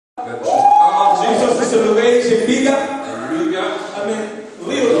Sister Luis and Biga. I mean,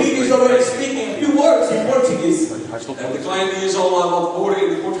 little Biga is already speaking a few words in Portuguese. En de kleine die is al wat woorden in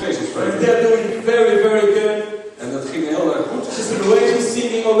het Portugees aan het spreken. And they're doing very, very good. En dat ging heel erg goed. Sister Luigi is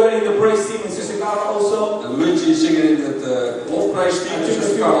singing already in the praise team, and Sister Carla also. En Luigi is zingen in het lofprijsteam. I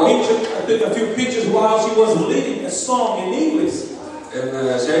took a few pictures while she was leading a song in English.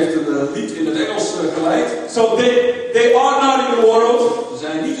 En ze heeft een lied in het Engels geleid. So they are not in the world. Ze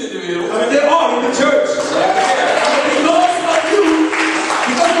zijn niet in de wereld. I mean, they are in the church. Because of you,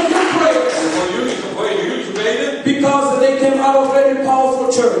 because of your prayers. En vanwege jullie gebeden. Because they came out of a very powerful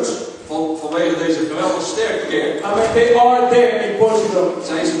church. Vanwege deze geweldig sterke kerk. I mean, they are there in Portugal.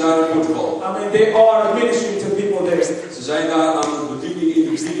 Zijn ze daar in Portugal? I mean, they are ministering to people there. Ze zijn daar aan de bediening in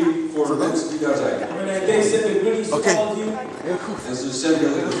de bediening voor de mensen die daar zijn. I mean, they send the greetings to all of you. En ze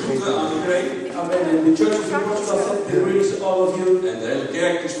zenden de groeten aan iedereen. I mean, and the churches in Portugal send the greetings to all of you. En de hele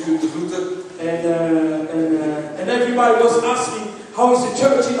kerk stuurt de groeten. And everybody was asking, how is the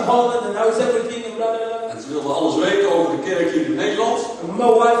church in Holland and how is everything and blah blah blah. En ze wilden alles weten over de kerk hier in Nederland. And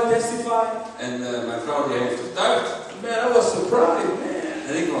my wife testified. En mijn vrouw die heeft getuigd. Man, I was surprised, man.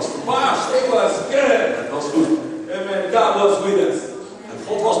 En ik was verbaasd. It was good. Het was goed. Amen. God was with us. En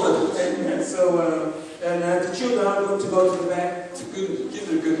God was met ons. Amen. So, the children are going to go to the back. De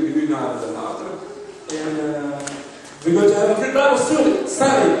kinderen kunnen nu naar achteren. And we're going to have a good Bible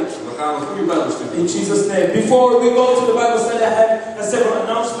study. We gaan een goede Bijbelstudie. In Jesus' name. Before we go to the Bible study, I have several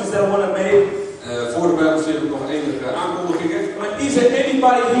announcements that I want to make. Voor de Bijbelstudie heb ik nog enige aankondigingen. But is there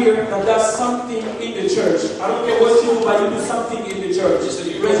anybody here that does something in the church? I don't care what you do, but you do something in the church. Is er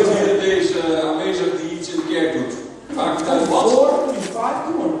iemand hier deze aanwezig die iets in de kerk doet? Vaak thuis wat? 4, 5,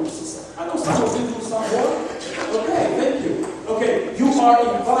 come on. I know some of you do some work. Okay, thank you. Okay, you are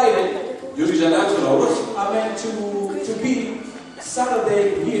invited. Jullie zijn uitgenodigd. I meant to be Saturday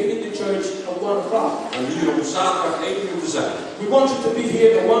here in the church at 1 o'clock. En hier op zaterdag 1 uur te zijn. We want you to be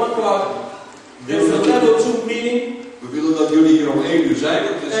here at 1 o'clock. There's a level 2 meeting. We willen dat jullie hier om 1 uur zijn.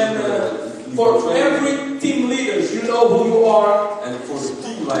 And for every team leaders, you know who you are. En voor de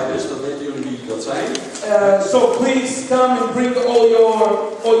teamleiders, dat weten jullie wie dat zijn. So please come and bring all your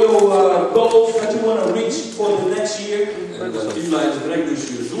goals that you want to reach for the next year. En de teamleiders brengt dus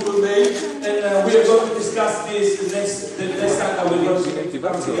je doelen mee. And we are going to discuss this the next time that we're going to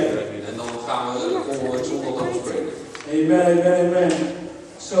come together. En dan gaan we volgende week zondag dat bespreken. Amen, amen, amen.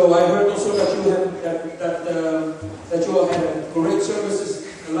 So I heard also that you all had great services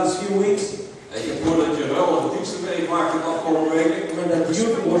the last few weeks. Ik heb gehoord dat je geweldige diensten meegemaakt hebt de afgelopen weken. And that the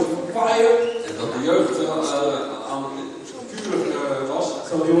youth was on fire. En dat de jeugd aan vurig was.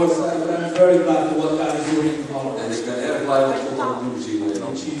 So it was, I'm very glad for what God is doing in Holland. En ik ben erg blij wat God aan het doen is hier in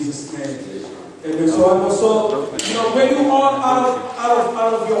Nederland. In Jesus' name. And so I'm also, you know, when you are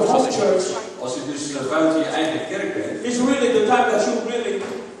out of your home church, als je dus buiten je eigen kerk bent, it's really the time that you really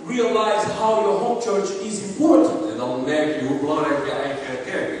realize how your home church is important. En dan merk je hoe belangrijk je eigen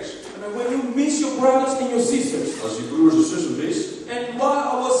kerk is. And when you miss your brothers and your sisters. Als je broers en zussen mist. And while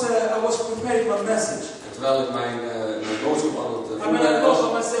I was preparing my message. En terwijl ik mijn boodschap aan het I thought to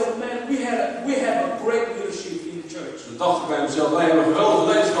myself, man, we have a great leadership in the church. Toen dacht ik bij mezelf, wij hebben een geweldige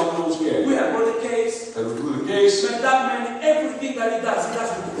leiderschap in onze kerk. We have Brother Case. We hebben broeder Kees. And that man, everything that he does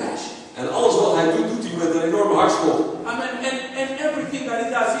with passion. En alles wat hij doet, doet hij met een enorme hartstocht. I mean, and everything that he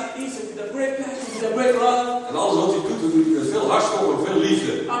does, he is with a great passion, with a great love. En alles wat hij doet, doet hij met veel hartstocht en veel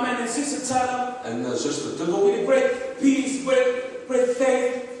liefde. I mean, and Sister Tana. En zuster Tunnel. With a great peace, great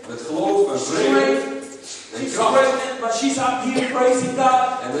faith. Met geloof en vrede. She's pregnant, but she's up here praising God.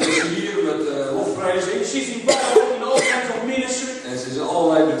 En dan is ze hier met lofprijzing. She's involved in all kinds of ministry. En ze is in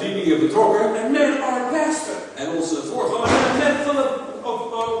allerlei bedieningen betrokken. And men are pastor. En onze voorganger. A man full of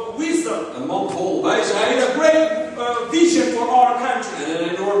wisdom. Een man vol wijsheid. And a great vision for our country. En een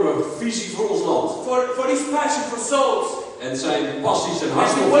enorme visie voor ons land. For his passion for souls. En zijn passies en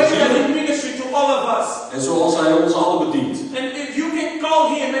hartstocht and the way that he ministry to all of us. En zoals hij ons allen bedient. And if you can call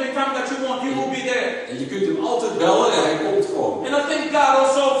him anytime that you want, he will be there. En je kunt hem altijd bellen en hij komt gewoon. And I thank God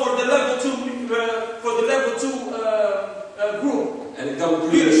also for the level 2 group. En ik dank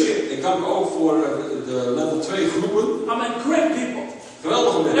leadership. Ik dank ook voor de level 2 groepen. I mean, great people.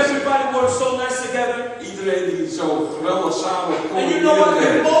 Geweldige mensen. Everybody works so nice together. Iedereen die zo geweldig samen komt. And you know what the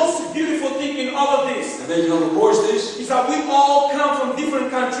most beautiful thing in all of this? En weet je wat het mooiste is? Is that we all come from different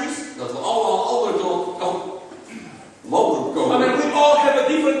countries. Dat we allemaal andere landen komen. I mean, we all have a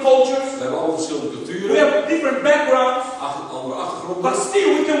different cultures. We hebben allemaal verschillende culturen. We have different backgrounds. Andere achtergronden. But still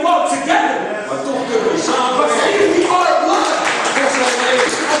we can walk together. Maar toch kunnen we samen. But still we are one. Toch zijn we één.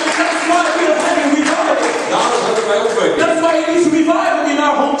 That's why we are having revival. Daarom hebben wij opwekking. That's why it is revival in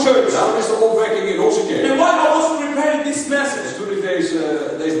our home church.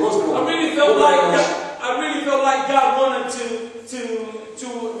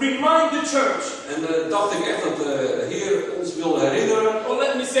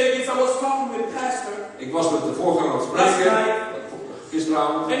 Ik was met de voorganger aan het spreken.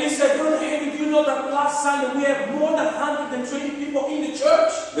 Gisteravond. And he said, Brother Henry, do you know that last Sunday we have more than 120 people in the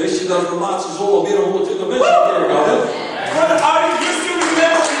church? Weet je dat we de laatste zondag meer dan 120 mensen in de kerk hadden? Brother Ari, you still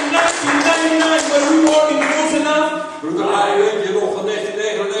remember in 1999 when we were in Rozenau? Broeder Ari, weet je nog van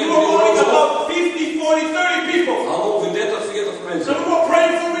 1999? We were only about 50, 40, 30 people. We hadden ongeveer 30, 40 mensen. So we were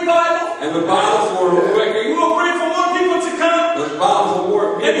praying for revival. En we baden voor opwekking. We were praying for more people to come. We baden voor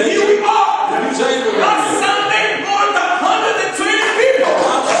meer And mensen. here we are. En nu zijn we Last weer. Sunday, more than 120 people.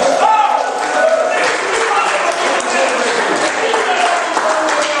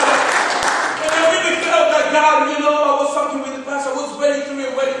 And I really felt that God, you know, I was talking with the pastor, I was very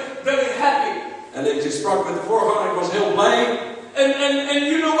thrilled, very happy. En ik sprak met de voorganger, ik was heel blij. And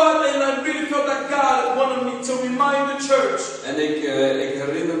you know what? And I really felt that God wanted me to remind the church. En ik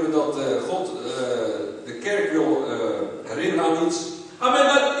herinner me dat God de kerk wil herinneren aan iets. I mean,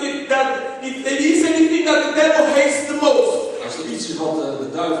 if there is anything that the devil hates the most, Als er iets is wat de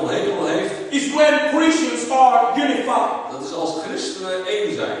duivel hekel heeft, is when Christians are unified. dat is als christenen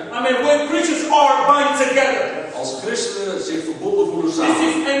één zijn. I mean, when Christians are bind together. Als christenen zich verbonden voelen samen.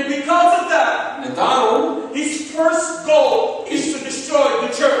 And because of that, En daarom his first goal is to destroy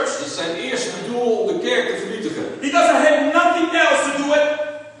the church. is zijn eerste doel om de kerk te vernietigen. He doesn't have nothing else to do it.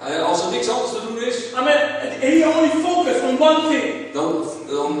 Als er niks anders te doen is, I mean, he only focused on one thing. dan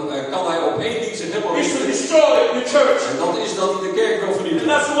kan hij op één ding zich helemaal Is to richten. destroy the church. En dat is dat hij de kerk wil And vernietigen.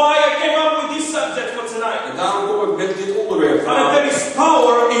 that's why I came up with this subject for tonight. En daarom kom ik met dit onderwerp I mean, aan. there is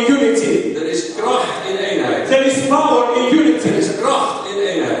power in unity. Er is kracht in eenheid. There is power in Er unity. is kracht in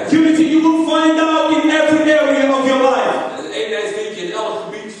eenheid. Unity you will find out in every area of your life. En eenheid vind je in elk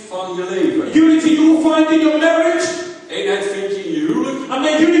gebied van je leven. Unity you will find in your marriage. Eenheid vind je in je huwelijk. I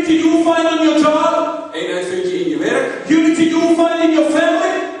mean, unity you will find on your job. Eenheid vind je in je werk. Unity you will find in your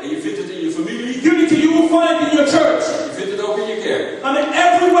family. En je vindt het in je familie. Unity you will find in your church. Je vindt het ook in je kerk. I mean,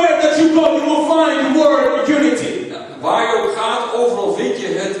 everywhere that you go, you will find the word unity. Ja, waar je ook gaat, overal vind je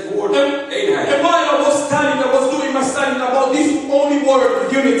het woord eenheid. And while I was studying, I was doing my studying about this only word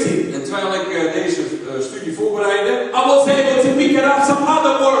unity. En terwijl ik deze studie voorbereidde, I was able to pick it up some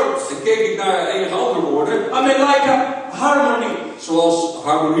other words. en keek ik naar enige andere woorden, I mean, like harmony. zoals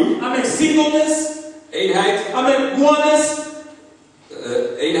harmonie, I mean, singleness. eenheid, I mean, oneness.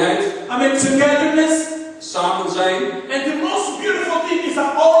 eenheid, I mean, togetherness. samen zijn. And the most beautiful thing is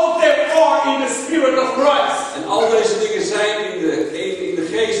that all of them are in the Spirit of Christ. En al deze dingen zijn in de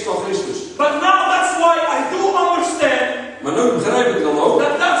geest van Christus. But now that's why I do understand Maar nu begrijp ik dan ook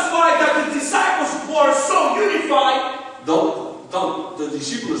that's why that the disciples were so unified. dat de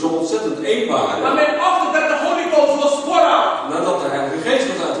discipelen zo ontzettend één waren. I mean, after that the Holy Ghost was poured out. Nadat de Heilige Geest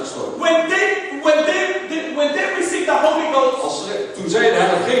was uitgestorven. When they received the Holy Ghost, Toen zij de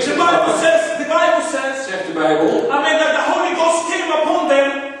Heilige Geest the Bible ontvangen, says, zegt de Bijbel, I mean, that the Holy Ghost came upon them.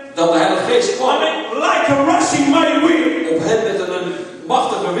 dat de Heilige Geest I kwam mean, like a rushing mighty wind. op hen met een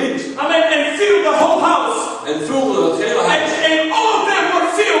machtige wind. I mean, and filled the whole house. En vulde het hele huis. And all of them were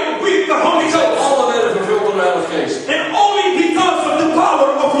filled with the Holy Ghost. Alle werden vervuld door de Heilige Geest. And only because of the power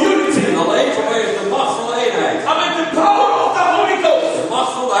of unity. En alleen vanwege de macht van de eenheid. I mean, the power of the Holy Ghost. De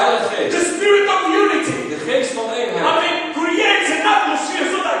macht van de Heilige Geest. The spirit of unity. De geest van I eenheid. mean, creates an atmosphere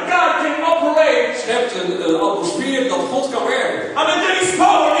so that God can operate. Schept een atmosfeer dat God kan werken. I mean, there is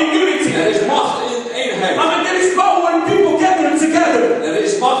power in unity. Er is macht in eenheid. I mean, there is power when people gather together. Er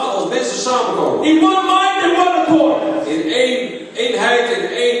is macht als mensen samenkomen. In one mind and one accord. In één eenheid en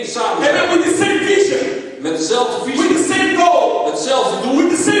één And then samenzijn. with the same vision. Met dezelfde With visie. the same goal. Hetzelfde doel.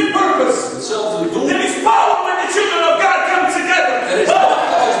 With the same purpose. Hetzelfde doel. There is power when the children of God come together. Er is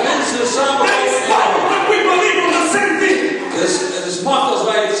macht als mensen There is samenkomen. power when we believe on the same thing. Er is macht als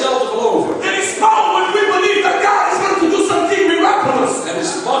wij hetzelfde geloven. There is power when we believe that God is going to do something miraculous. Er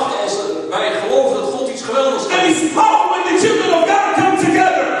is macht als wij geloven dat God iets geweldigs kan There doen. is power when the children of God come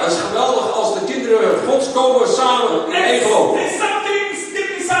together. Het is geweldig als de kinderen Gods komen samen in één geloof. There's something deep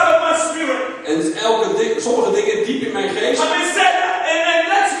inside of my spirit. En sommige dingen diep in mijn geest. I mean, said, and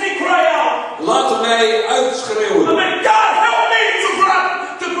lets me cry out. Laten mij I uitschreeuwen. mean, God help me to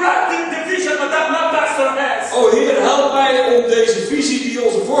grab the vision that my pastor has. O Heer, help mij om deze visie die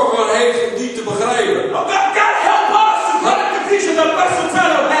onze voorganger heeft, om die te begrijpen. Oh, God help us to grab the vision that Pastor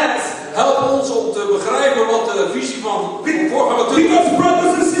Tyler has. Help ons om te begrijpen wat de visie van de voorganger te doen. Because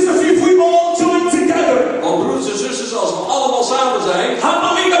brothers and sisters, if we all join together, Want broeders en zusters, als we allemaal samen zijn, I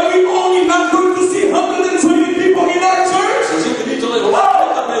believe that we only not going to see 120 people in our church. dan zien we niet alleen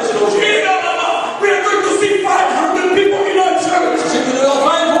 100 mensen in onze kerk. We are going to see 500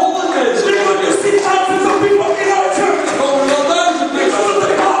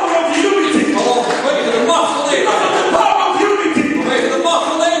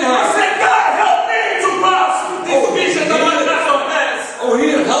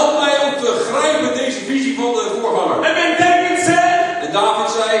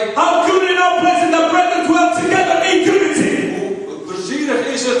 zei, how good and how pleasant that brethren dwell together in unity. hoe plezierig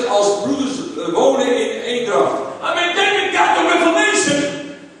is het als broeders wonen in eendracht. I mean, David got the revelation.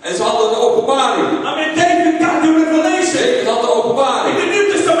 En ze hadden de openbaring. I mean, David got the revelation. David had de In openbaring. the New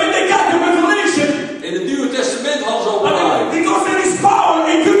Testament, they got the revelation. In het Nieuwe Testament hadden ze I openbaring. mean, because there is power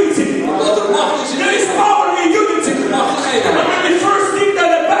in unity. Omdat er macht is in There is eenheid. power in unity. Er macht in I eenheid. mean, the first thing that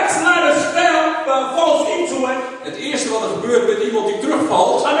the backsliders falls into it, Het eerste wat er gebeurt met iemand die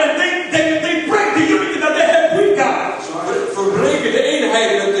terugvalt, I mean, they break the unity that they have with God. ze verbreken de eenheid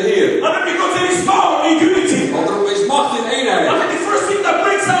met de Heer. I mean, because there is power in unity. Want er is macht in I eenheid. mean, the first thing that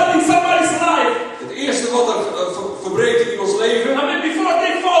breaks out in somebody's life, Het eerste wat er verbreekt in iemands leven, I mean, before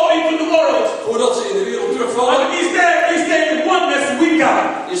they fall into the world, voordat ze in de wereld I terugvallen, mean, is there oneness with God.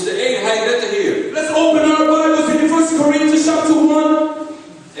 is de eenheid met de Heer. Let's open our Bibles in 1 Corinthians chapter 1,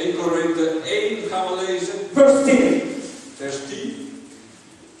 1 Korinthe 1 gaan we lezen, verse 10. vers 10.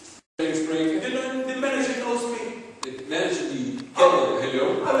 Even spreken. The manager knows me. De mensen die kennen Helio.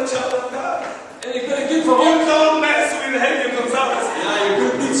 I'm a child of God. En ik ben een kind van You God. don't mess with Helio Gonzalez. Ja, je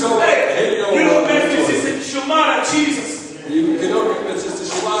kunt niet zo Hey, Helio. you don't mess with Sister Shumara Jesus. Je kunt ook niet met zuster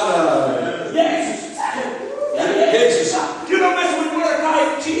Shamara. Yes. Jezus. You don't mess with Mordecai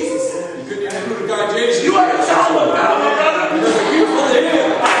Jesus. Je kunt niet met broeder Jezus. You are a child of God, my brother. Je bent een kind van de Heer.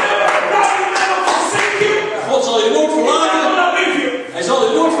 God will never forsake you. God zal je nooit He's never verlaten. gonna leave you. Hij zal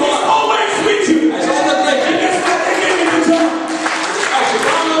je nooit He's verlaten. always with you. Hij is altijd met je. And that's why they gave me the job. Als je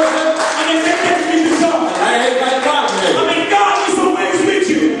baan nodig hebt, I mean, they gave me the job. hij heeft mij de baan I gegeven. mean, God is always with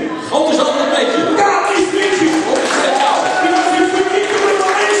you. God is altijd met je. God is with you. God is met jou. Because if we keep the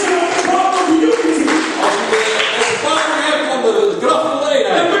revelation of the power of unity, Als je de openbaring hebt van de kracht van de and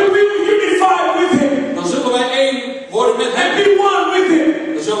eenheid, we will unify with Him dan zullen wij één worden met and hem. be one with Him,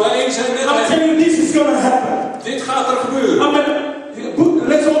 Dan zullen wij één zijn met I'm hem. telling you, this is going to happen. Dit gaat er gebeuren. I mean,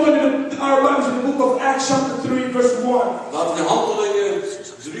 let's open our Bibles in the book of Acts, chapter 3, verse 1. Laten we Handelingen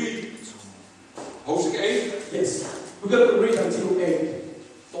 3, hoofdstuk 1, Yes, we're going to read until 8.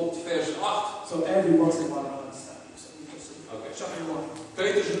 tot vers 8. So every once in a while, I'll understand. So we can see. Okay. Chapter 1.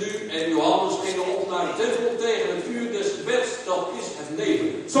 Petrus nu en Johannes gingen op naar de tempel tegen het vuur des gebeds, dat is het leven.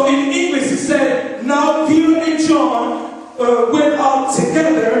 So in English it said, now Peter and John went out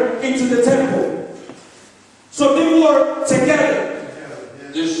together into the temple. So they were together.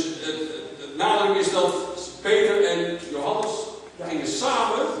 Dus het nadruk is dat Peter en Johannes gingen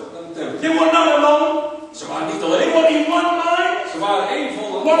samen naar de tempel. They were not alone. Ze waren niet They alleen, were in one mind, ze waren één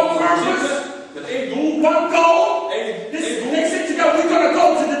van de one purpose, met één doel, one goal. één They doel. said together, we're going to go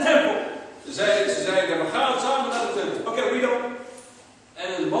to the temple. Ze zeiden, we gaan samen naar de tempel. Okay, we don't. En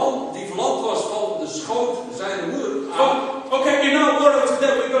een man die verlamd was van de schoot zijn moeder aan. Okay, in our world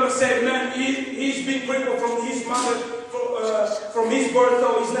today, we're going to say, man, he's been crippled from his mother, from his birth, so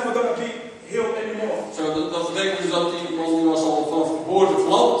he's never going to be healed anymore. Zo, dat betekent dus dat die man die was al van geboorte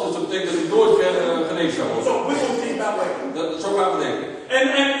verlamd, dus dat betekent dat hij nooit genezen zou worden. So we don't think that way. Zo gaan we denken.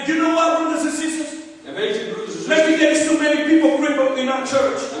 And you know what, brothers and sisters? En weet je, broeders en Maybe zusters, there is too many people crippled in our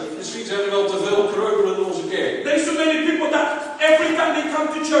church. misschien zijn er wel te veel kreupelen in onze kerk. There is too many people that every time they come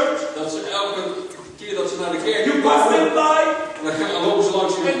to church, Dat ze elke keer dat ze naar de kerk you pass them komen, by dan lopen ze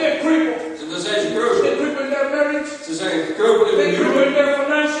langs and je. they're crippled. En dan zijn ze They're kreupelen. crippled in their marriage. Ze zijn kreupelen in They're hun crippled in huwelijk. their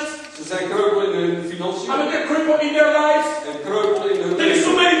finances. Ze zijn kreupelen in hun I financiën. mean, they're crippled in their lives. En kreupelen in hun There is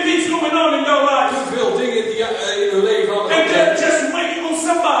so leven. many things going on in their lives. Te veel dingen die in hun leven aan de And hand they're zijn. just waiting on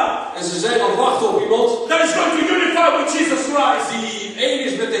somebody En ze zijn aan het wachten op iemand that is going to unify with Jesus Christ. die één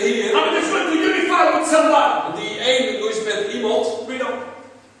is met de Heer. I mean, it's going to unify with somebody. Die één is met iemand. We don't.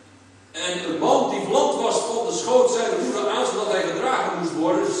 En een man die verlamd was van de schoot zijn moeder aan, zodat hij gedragen moest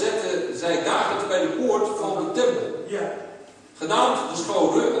worden, zette zij dagelijks bij de poort van de tempel. Yeah. Genaamd de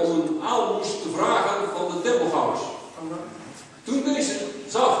scholen om een aalmoes te vragen van de tempelgangers. Toen deze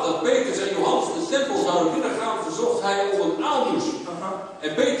zag dat Petrus en Johannes de tempel zouden binnengaan, verzocht hij om een aalmoes.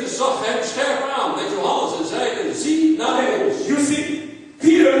 En Petrus zag hem scherp aan met Johannes en zeide, zie naar ons. You see,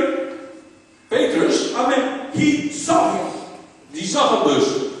 Peter, Petrus, I mean, he saw him. die zag hem dus.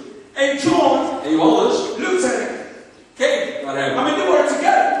 And John En Johannes looked at him. keek naar hem. I mean, they were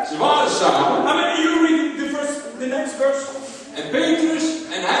together. Ze waren samen. I mean, you read the next verse. En Petrus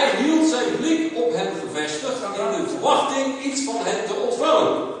en hij hield zijn blik op hen gevestigd in de verwachting iets van hen te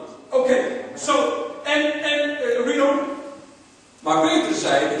ontvangen. Okay, so, and read on. Maar Petrus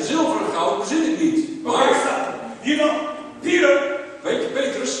zei, zilver en goud bezit ik niet. Okay, Maar, stop. You know, Peter weet je,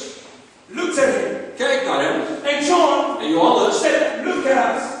 Petrus, looked at him. kijk naar hem. And John En Johannes, said, look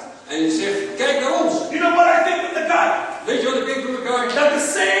at us. en zegt, kijk naar ons. You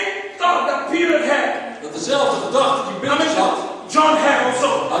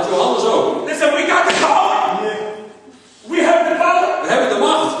Johannes ook. They said, we got the power. We have the power. We hebben de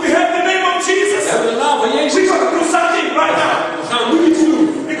macht. We have the name of Jesus. We hebben de naam van We're Jezus. going to do something right now. We gaan nu iets doen.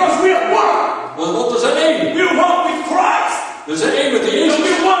 Because we are one. Want we zijn één. We are one with Christ. We zijn één met de And Jezus.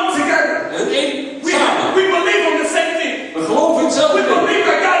 we're one together. En één We samen. believe on the same thing. We geloven in hetzelfde We ding. believe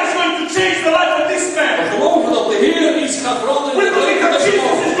that God is going to change the life of this We man. geloven dat de Heer iets gaat veranderen We in het believe leven van that deze Jesus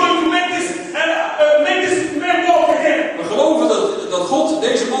man. is going to make this man walk again. We geloven dat God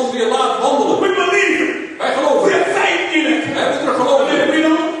deze man weer laat wandelen. We believe. Wij geloven. We have faith in it. We hebben er geloof in. We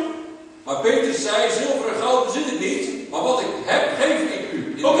know. Maar Petrus zei, zilver en goud bezit ik niet, maar wat ik heb, geef ik u.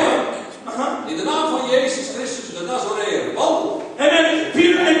 In de naam van Jezus Christus de Nazareër. Wandel. And then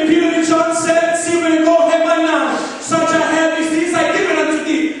Peter and John said, silver and gold have I none. Such I have is these I give it unto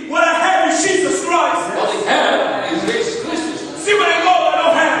thee. What I have is Jesus Christ. Wat ik heb is Jezus Christus. Silver and gold I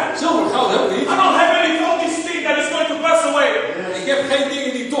don't have. Zilver en goud heb ik niet. I don't have any of these things that is going to pass away. Ik heb geen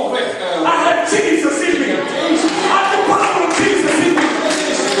dingen die toch weg I have Jesus in me. I have the power of Jesus in me.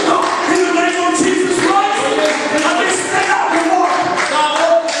 In the name of Jesus Christ, I may stand up and walk. Sta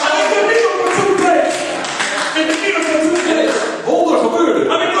op. I make the miracle to place. And the miracle to place. Wonder gebeurde.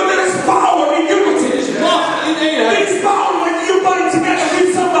 I mean, because there is power in unity. Er is macht in There eenheid. is power when you bind together with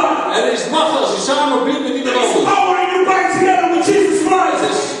somebody. Er is macht als je samen bindt met iemand There is anders. power when you bind together with Jesus Er Christ.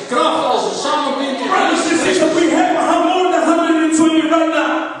 is kracht als je samen bindt met Brothers and Jezus sisters, Christus. we have more than 120 right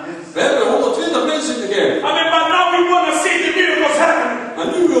now. We hebben 120 mensen in de kerk. I mean, but now we want to see the miracles happen. Maar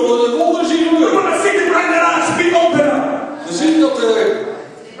nu willen we het wonder zien We gebeuren. want to see the blinded eyes be open up. We zien dat de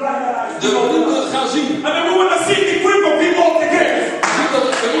Blinded eyes. blinden het gaan zien. I mean, we want to see the crippled be walked again. We zien dat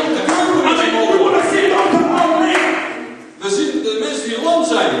de blinden I kunnen mean, we worden. want to see them come out here. We zien de mensen die lam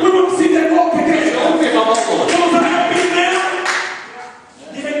zijn. We want to see them walk again. Die ook weer gaan wandelen. Those that have been there.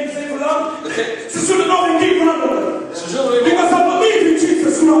 You can't even say for them. Ze zullen nog een keer wandelen. Ze zullen weer Because I believe in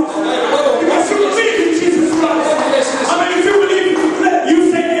Jesus Christ. Because you believe in Jesus Christ. I mean, if you believe in let you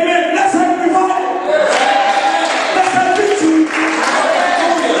say amen. Let's have revival. Let's have victory.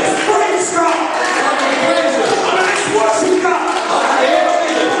 Let's praise God. I mean, let's worship God.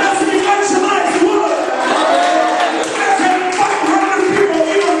 Let's evangelize the world. Let's have 500 people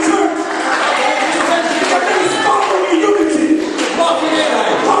in a church. But there is power in unity.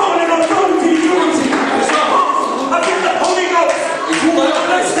 Power and authority in unity. I get the Holy Ghost.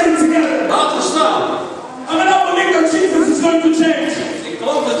 Let's stand together. Laten we staan. I mean, I believe that Jesus is going to change. Ik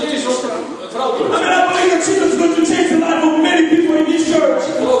geloof dat Jezus verandert. I mean, I believe that Jesus is going to change the life of many people in this church.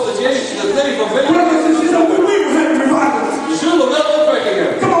 Ik geloof dat Jezus het leven van velen Brothers and sisters, we will have revival. We zullen wel opwekking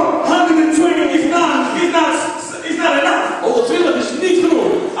hebben. Come on, 120 is not enough. 120 is niet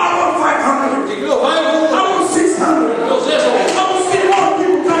genoeg. I want 500. Ik wil 500. I want 600. Ik wil 600. I want to see more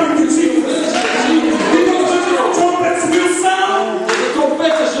people coming to Jesus. Because the trumpets will sound. De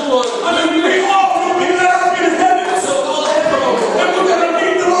trompetten zullen. I mean, we all will be there in heaven. We zullen alle opkomen. And we're going to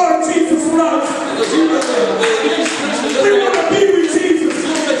meet the Lord Jesus Christ. En dan zien we de Jezus Christus. We want to be with Jesus. We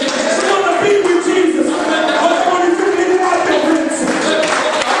zullen met Jezus. We want to be with Jesus. I want to be in our difference.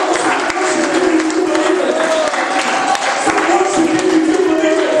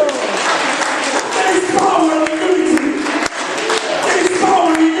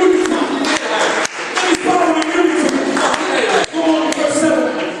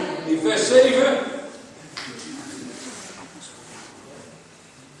 In vers 7.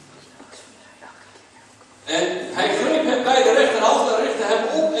 En hij greep hem bij de rechterhand en richtte hem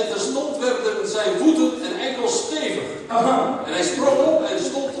op en terstond werden zijn voeten en enkels stevig. En hij sprong op en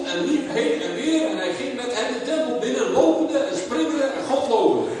stond en liep heen en weer en hij ging met hem de tempel binnen, lopende en springende en God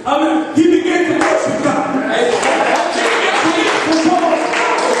lovende. He began to worship God. Hij begon God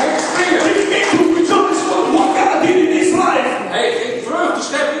te springen. He began to rejoice for what God did in his life. Hij ging vreugde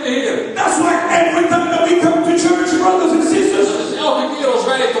scheppen in de Heer. That's why every time that we come to church, brothers and sisters, Dat is elke keer als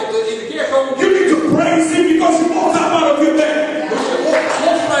wij in de kerk komen, you need to praise Him because He won't come out of your bed. moet je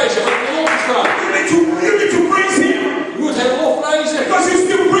lofprijzen, want je opgestaan. You need to praise Him Je moet hem lofprijzen. because He's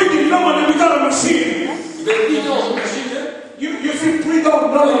still breathing. No one without a machine. Je bent niet als een machine. You still breathe out.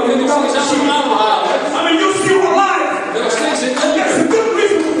 No Je one bent nog without a steeds aan het machine. ademhalen. I mean, you're still alive. Je bent nog steeds in There's leven. a good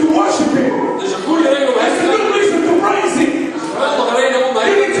reason to worship Him. Er is een goede reden om hem There's te a good danken. reason to praise Him. Een geweldige reden om hem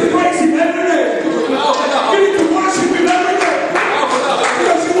You te need to praise Him every day. danken. Elke dag. You need to worship Him every day. Elke dag.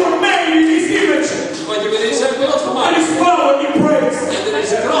 Because you were made in His image. Want je bent in zijn beeld And gemaakt. His power in praise. En er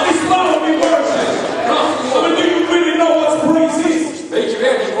is een And kracht. His power in worship. Kracht in I mean, do you really know what praise is? Weet je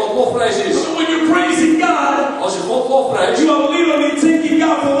werkelijk wat lofprijs is? So when you're praising God, Als je God lofprijst, you are literally thanking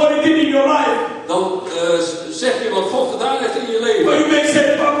God for what He did in your life. dan zeg je wat God gedaan heeft in je leven. But you may say,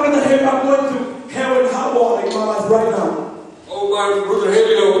 Brother, hey, I'm going through hell and hot water in my life right now. Oh, maar broeder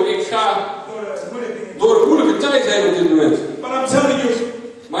Helio, tijd heeft op dit moment. But I'm telling you,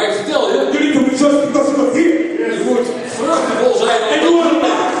 Maar ik vertel je, you need to rejoice because you're here. je moet vreugdevol zijn. And you are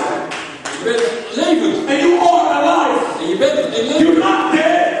alive. Je bent levend. And you are alive. En je bent in leven. You're not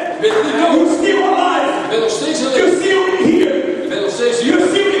dead. Je bent niet dood. You're still alive. Je bent nog steeds in You're leven. still here. Je bent nog steeds hier. You're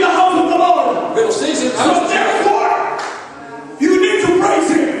still in the house of the Lord. Je bent nog steeds in het So huis. therefore, you need to praise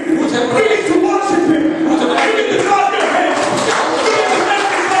Him. Je moet hem You prijzen. need to worship Him. You need to clap your hands. You need to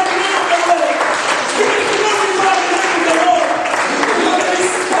magnify the name of the Lord. You need to magnify the name of the Lord. There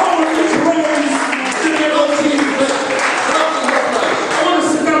is power in praise. In the name of Jesus. I want to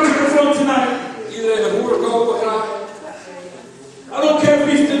sit down to the throne tonight. Iedereen naar voren komen graag. I don't care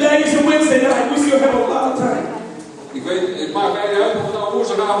if today is a Wednesday night. We still have a lot of time. Ik weet, het maakt mij niet uit of het nou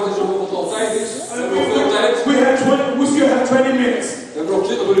woensdagavond is of het al tijd is. We hebben nog veel tijd. We still have 20 minutes. We hebben nog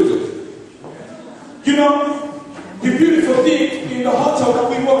 20 minuten. You know, the beautiful thing in the hotel that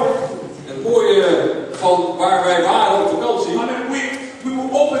we were, Het mooie van waar wij waren op vakantie. and then we will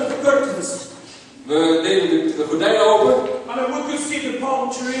open the curtains, We deden de gordijnen open. and then we could see the palm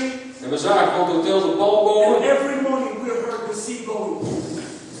tree, En we zagen van het hotel de palmbomen. and every morning we heard the sea going.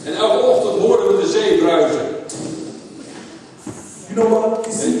 En elke ochtend hoorden we de zee bruisen. You know what?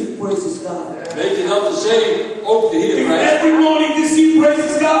 The sea praises God. Weet je dat de zee ook de Heer If prijst? every morning the sea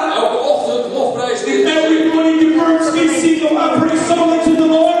praises God, Elke ochtend lofprijst if de every zee. morning the birds they sing a praise song unto the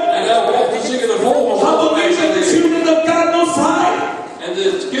Lord, En elke ochtend zingen de vogels I believe lofprijs that aan the de Heer. children of God Most High, En de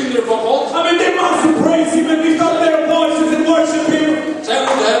kinderen van God, I mean, they must praise Him and lift up their voices and worship Him. zij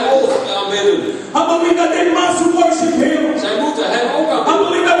moeten hem ook aanbidden. I believe that they must worship Him. Zij moeten hem ook I aanbidden.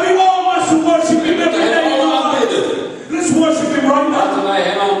 believe that we all must worship Him We moeten every day hem in ook our lives. aanbidden. Let's worship Him right now. Laten wij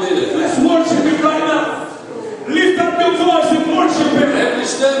hem aanbidden. Let's worship Him right now. Lift up your voice and worship Him. Heb je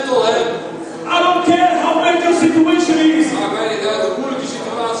stem tot hem. I don't care